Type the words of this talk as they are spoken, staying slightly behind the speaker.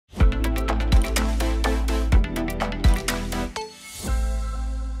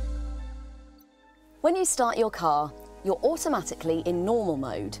When you start your car, you're automatically in normal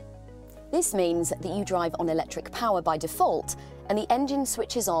mode. This means that you drive on electric power by default and the engine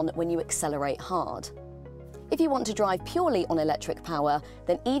switches on when you accelerate hard. If you want to drive purely on electric power,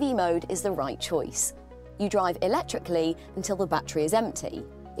 then EV mode is the right choice. You drive electrically until the battery is empty.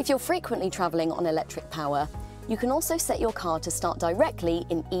 If you're frequently travelling on electric power, you can also set your car to start directly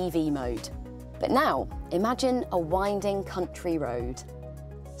in EV mode. But now, imagine a winding country road.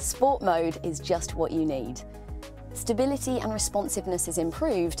 Sport mode is just what you need. Stability and responsiveness is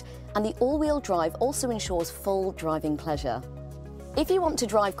improved, and the all-wheel drive also ensures full driving pleasure. If you want to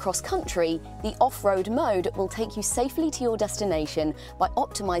drive cross-country, the off-road mode will take you safely to your destination by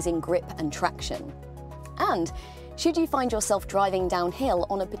optimising grip and traction. And should you find yourself driving downhill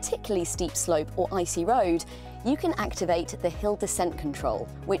on a particularly steep slope or icy road, you can activate the hill descent control,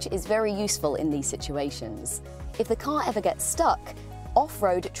 which is very useful in these situations. If the car ever gets stuck,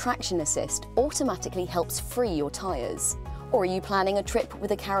 off-road traction assist automatically helps free your tyres. Or are you planning a trip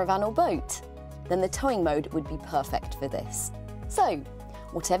with a caravan or boat? Then the towing mode would be perfect for this. So,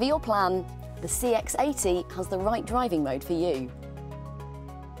 whatever your plan, the CX-80 has the right driving mode for you.